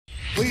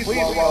Please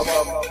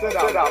welcome, sit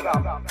down.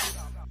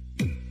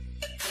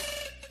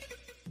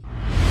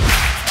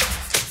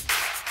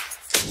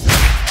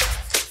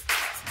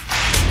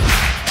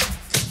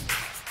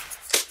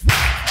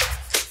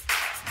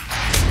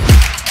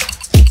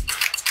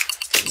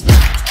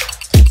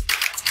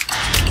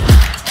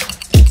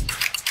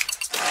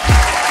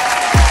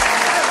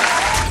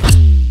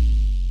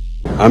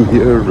 I'm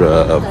here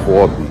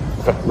for the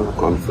FeTNA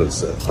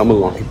conference,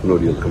 Tamil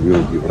entrepreneurial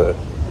community.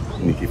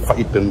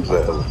 FITEN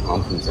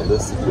conference on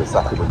this.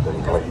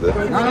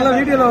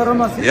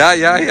 Yeah.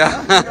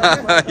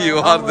 You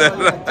are there.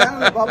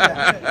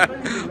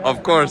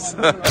 Of course.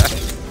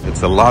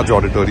 It's a large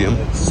auditorium.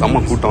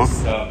 Summer Kutan.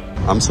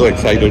 I'm so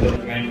excited.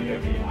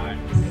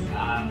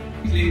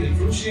 Play the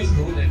crucial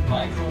role in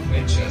micro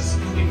ventures,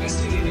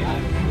 investing in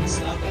AI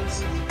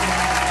startups.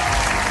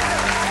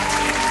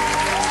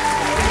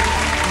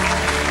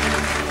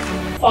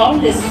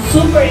 Found this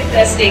super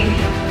interesting.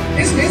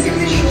 It's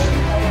basically showing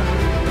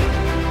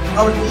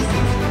our thesis,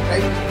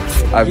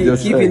 right?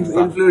 Keep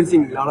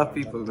influencing a lot of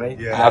people, right?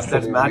 Yeah,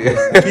 that matters.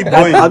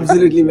 That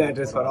absolutely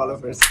matters for all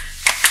of us.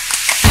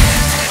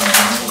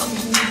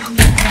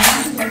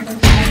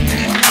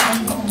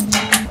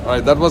 All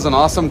right, that was an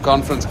awesome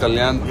conference,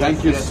 Kalyan.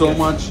 Thank you so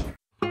much.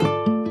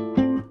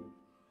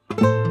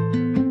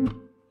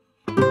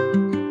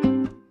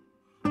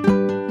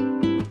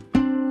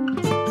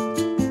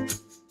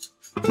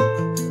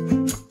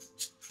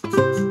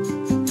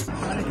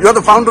 You're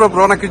the founder of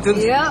Rona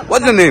Kitchens? Yeah.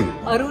 What's your name?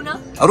 Aruna.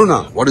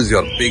 Aruna, what is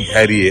your big,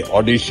 hairy,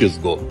 audacious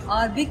goal?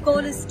 Our big goal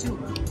is two.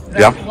 Right?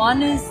 Yeah.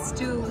 One is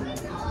to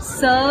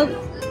serve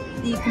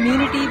the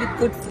community with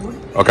good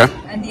food. Okay.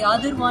 And the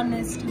other one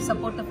is to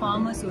support the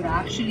farmers who are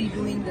actually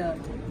doing the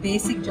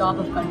basic job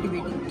of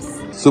cultivating this.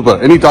 Super.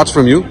 Any thoughts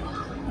from you?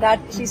 That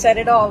she said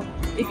it all.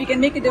 If you can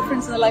make a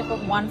difference in the life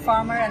of one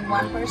farmer and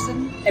one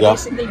person every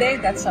single day,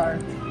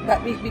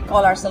 we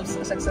call ourselves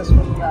a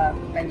successful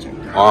venture.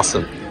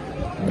 Awesome.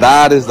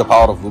 That is the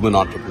power of women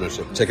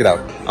entrepreneurship. Check it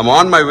out. I'm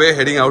on my way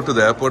heading out to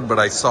the airport, but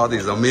I saw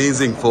these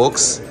amazing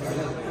folks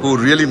who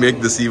really make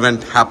this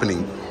event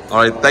happening.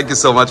 All right. Thank you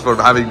so much for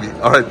having me.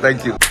 All right.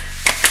 Thank you.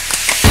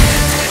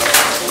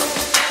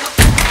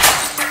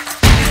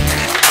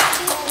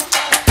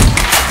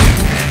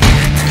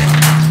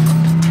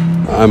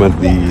 I'm at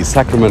the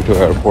Sacramento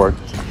airport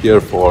here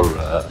for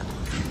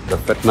the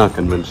FeTNA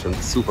convention.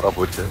 Super up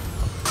with it.